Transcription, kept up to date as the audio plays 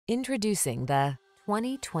Introducing the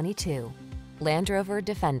 2022 Land Rover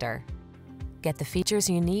Defender. Get the features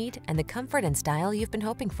you need and the comfort and style you've been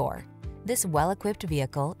hoping for. This well-equipped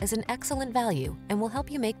vehicle is an excellent value and will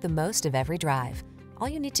help you make the most of every drive. All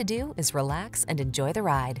you need to do is relax and enjoy the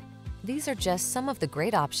ride. These are just some of the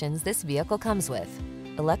great options this vehicle comes with: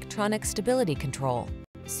 electronic stability control,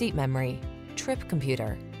 seat memory, trip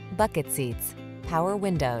computer, bucket seats, power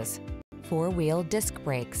windows, four-wheel disc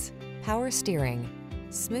brakes, power steering.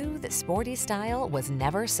 Smooth, sporty style was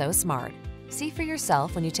never so smart. See for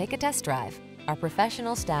yourself when you take a test drive. Our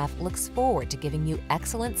professional staff looks forward to giving you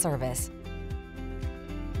excellent service.